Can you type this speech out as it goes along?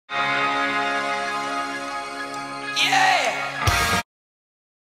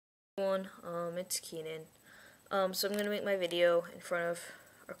everyone, it's Keenan. So I'm gonna make my video in front of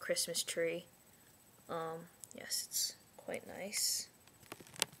a Christmas tree. Yes, it's quite nice.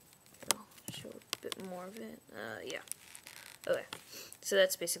 I'll show a bit more of it. Yeah. Okay, so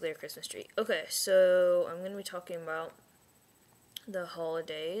that's basically a Christmas tree. Okay, so I'm gonna be talking about the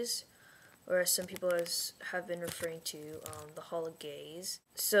holidays, or as some people have been referring to, the holidays.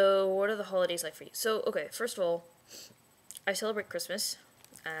 So what are the holidays like for you? So, okay, first of all, I celebrate Christmas,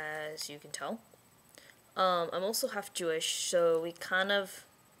 as you can tell. I'm also half Jewish, so we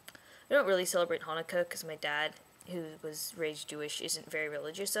don't really celebrate Hanukkah because my dad, who was raised Jewish, isn't very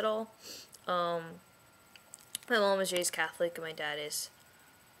religious at all. My mom was raised Catholic, and my dad is,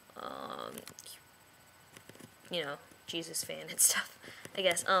 Jesus fan and stuff, I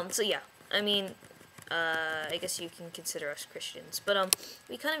guess. So yeah, I mean, I guess you can consider us Christians, but,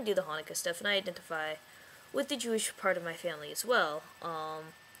 we kind of do the Hanukkah stuff, and I identify with the Jewish part of my family as well.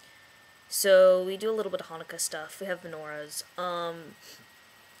 So we do a little bit of Hanukkah stuff. We have menorahs.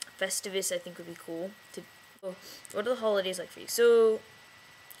 Festivus, I think, would be cool. What are the holidays like for you? So,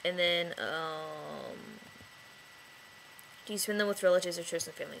 and then, do you spend them with relatives or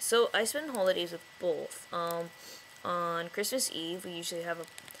chosen family? So I spend holidays with both. On Christmas Eve, we usually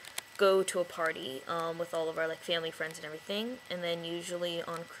go to a party, with all of our, family, friends, and everything. And then usually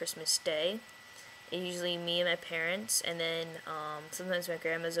on Christmas Day, usually me and my parents, and then sometimes my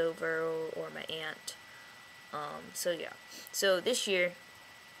grandma's over or my aunt. So yeah. So this year,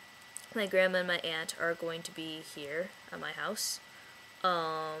 my grandma and my aunt are going to be here at my house.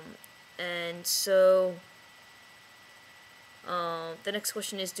 And so the next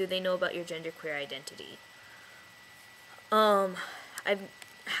question is, do they know about your genderqueer identity? I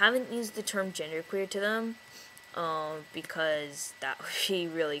haven't used the term genderqueer to them, because that would be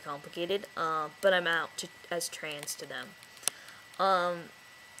really complicated, but I'm out as trans to them.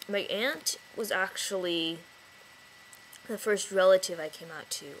 My aunt was actually the first relative I came out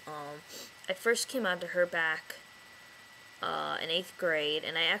to. I first came out to her back in 8th grade,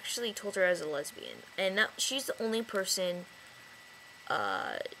 and I actually told her I was a lesbian, and she's the only person,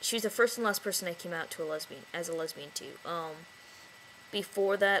 she was the first and last person I came out to as a lesbian to.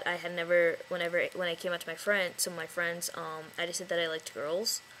 Before that, I had never, when I came out to some of my friends, I just said that I liked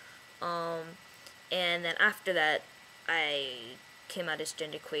girls. And then after that, I came out as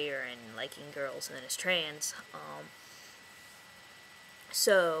genderqueer and liking girls, and then as trans.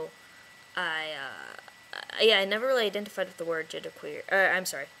 So, I never really identified with the word genderqueer. I'm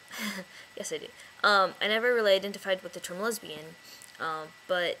sorry. Yes, I do. I never really identified with the term lesbian,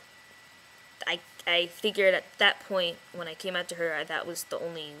 but I figured at that point, when I came out to her, that was the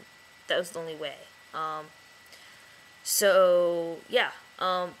only way. So yeah,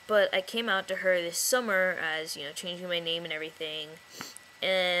 but I came out to her this summer as, changing my name and everything,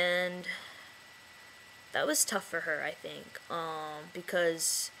 and that was tough for her, I think,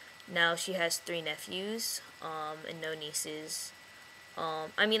 because now she has 3 nephews, and no nieces.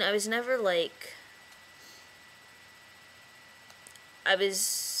 I mean, I was never the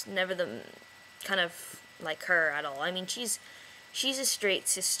kind of like her at all. I mean, she's a straight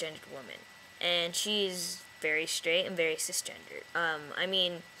cisgendered woman, and she's very straight and very cisgendered. I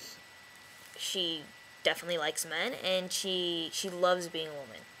mean, she definitely likes men, and she loves being a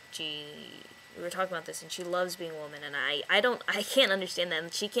woman. We were talking about this, and she loves being a woman, and I can't understand that,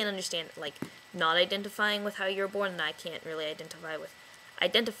 and she can't understand, not identifying with how you were born, and I can't really identify with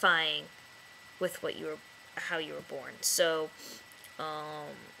identifying with how you were born. So,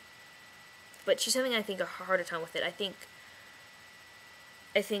 but she's having, I think, a harder time with it. I think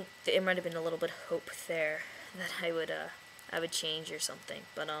there might have been a little bit of hope there that I would change or something.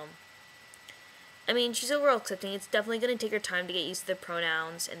 But, I mean, she's overall accepting. It's definitely going to take her time to get used to the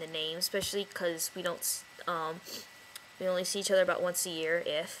pronouns and the names, especially because we only see each other about once a year,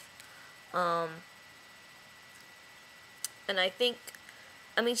 if. And I think,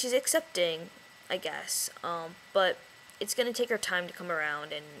 she's accepting, I guess, but it's going to take her time to come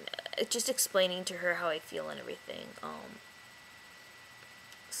around, and just explaining to her how I feel and everything.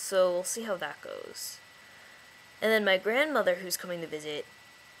 So we'll see how that goes. And then my grandmother, who's coming to visit,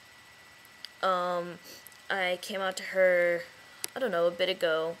 I came out to her, I don't know, a bit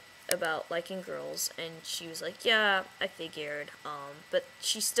ago about liking girls, and she was like, yeah, I figured, but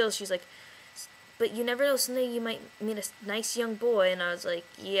she's like, but you never know, someday you might meet a nice young boy, and I was like,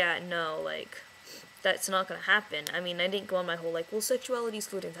 yeah, no, that's not gonna happen. I mean, I didn't go on my whole, well, sexuality's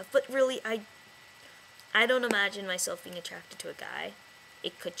fluid and stuff, but really, I don't imagine myself being attracted to a guy.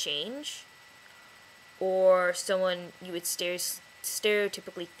 It could change, or someone you would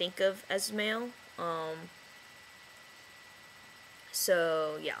stereotypically think of as male.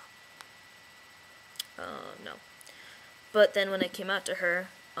 So, yeah. no. But then when I came out to her,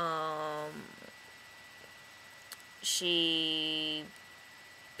 she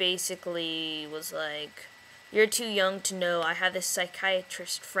basically was like, "You're too young to know. I have this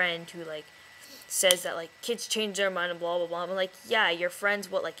psychiatrist friend who, like, says that, like, kids change their mind and blah, blah, blah." I'm like, yeah, your friend's,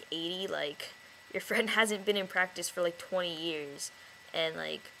 what, like, 80? Like, your friend hasn't been in practice for, like, 20 years. And,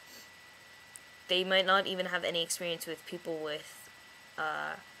 like, they might not even have any experience with people with,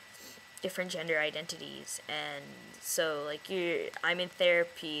 different gender identities. And so, like, I'm in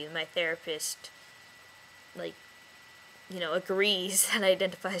therapy. My therapist, like, you know, agrees that I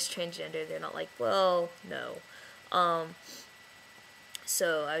identify as transgender. They're not like, well, no.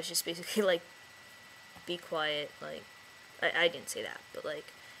 So I was just basically like, be quiet. Like, I didn't say that, but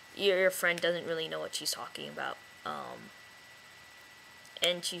like, your friend doesn't really know what she's talking about.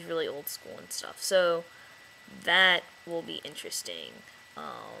 And she's really old school and stuff. So that will be interesting.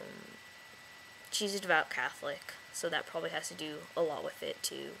 She's a devout Catholic, so that probably has to do a lot with it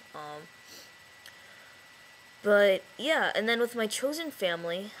too. But yeah, and then with my chosen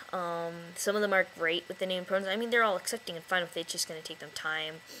family, some of them are great with the name and pronouns. I mean, they're all accepting and fine with it. It's just gonna take them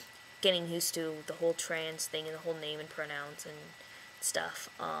time getting used to the whole trans thing and the whole name and pronouns and stuff.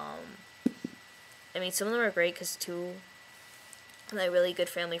 I mean, some of them are great because two of my really good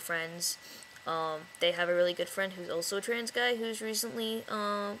family friends, they have a really good friend who's also a trans guy who's recently,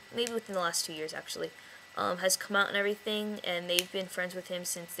 maybe within the last 2 years actually, has come out and everything, and they've been friends with him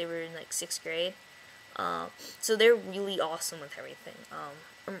since they were in like 6th grade. So they're really awesome with everything.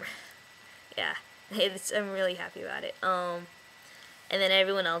 Yeah, I'm really happy about it. And then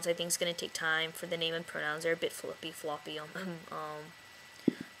everyone else, I think, is going to take time for the name and pronouns. They're a bit floppy on them.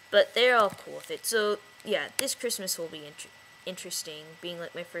 But they're all cool with it. So, yeah, this Christmas will be interesting, being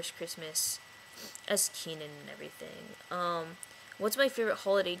like my first Christmas as Keenan and everything. What's my favorite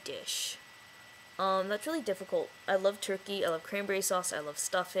holiday dish? That's really difficult. I love turkey. I love cranberry sauce. I love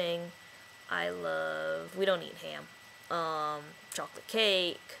stuffing. We don't eat ham. Chocolate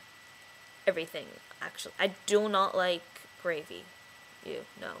cake. Everything, actually. I do not like gravy.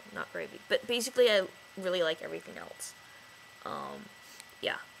 No, not gravy. But basically, I really like everything else.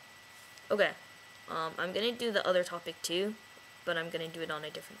 Yeah. Okay. I'm gonna do the other topic too, but I'm gonna do it on a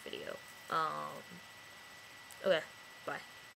different video. Okay. Bye.